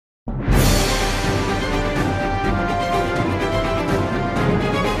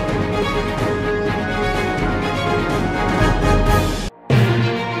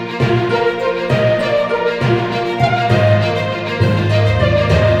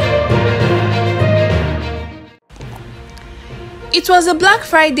It was a Black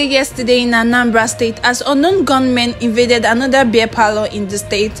Friday yesterday in Anambra State as unknown gunmen invaded another beer parlour in the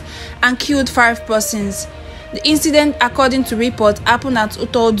state and killed 5 persons. The incident, according to reports, happened at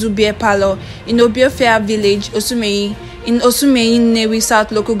Ụtọ Ndụ Beer Parlour in Obiofia Village, Osumenyi, in Osumenyi, Nnewi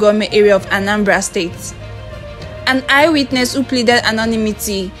South local government area of Anambra State. An eyewitness who pleaded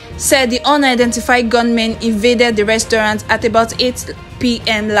anonymity said the unidentified gunmen invaded the restaurant at about 8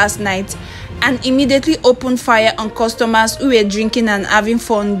 p.m. last night and immediately opened fire on customers who were drinking and having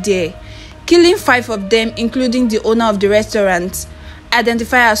fun there, killing 5 of them, including the owner of the restaurant,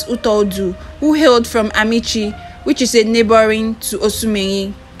 identified as Ụtọ Ndụ, who hailed from Amichi, which is a neighbouring to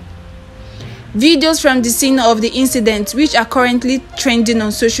Osumenyi. Videos from the scene of the incident, which are currently trending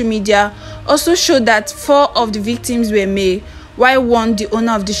on social media, also showed that 4 of the victims were male, while one, the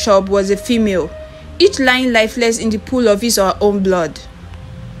owner of the shop, was a female, each lying lifeless in the pool of his or her own blood.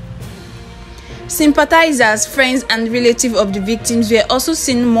 Sympathizers, friends and relatives of the victims were also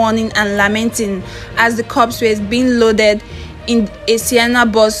seen mourning and lamenting as the corpse was being loaded in a Sienna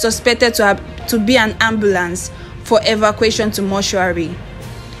bus suspected to be an ambulance for evacuation to mortuary.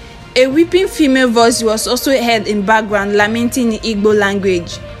 A weeping female voice was also heard in background lamenting in Igbo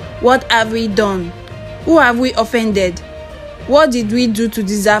language. What have we done? Who have we offended? What did we do to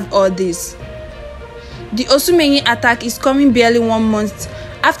deserve all this? The Osumenyi attack is coming barely 1 month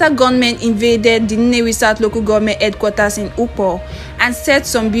after gunmen invaded the Nnewi South local government headquarters in Ukpo and set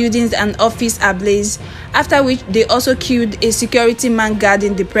some buildings and office ablaze, after which they also killed a security man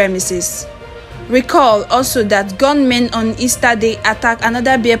guarding the premises. Recall also that gunmen on Easter Day attacked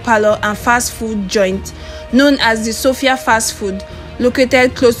another beer parlour and fast food joint known as the Sophia Fast Food,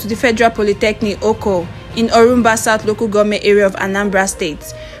 located close to the Federal Polytechnic Oko in Orumba South local government area of Anambra State,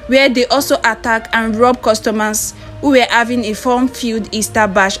 where they also attacked and robbed customers who were having a fun-filled Easter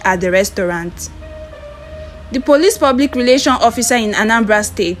bash at the restaurant. The police public relations officer in Anambra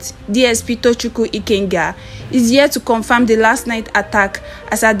State, DSP Tochukwu Ikenga, is here to confirm the last night attack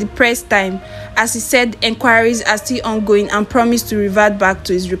as at the press time, as he said enquiries are still ongoing and promised to revert back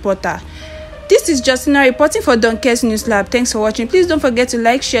to his reporter. This is Justina reporting for Donkers News Lab. Thanks for watching. Please don't forget to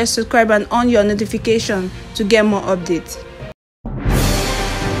like, share, subscribe and on your notification to get more updates.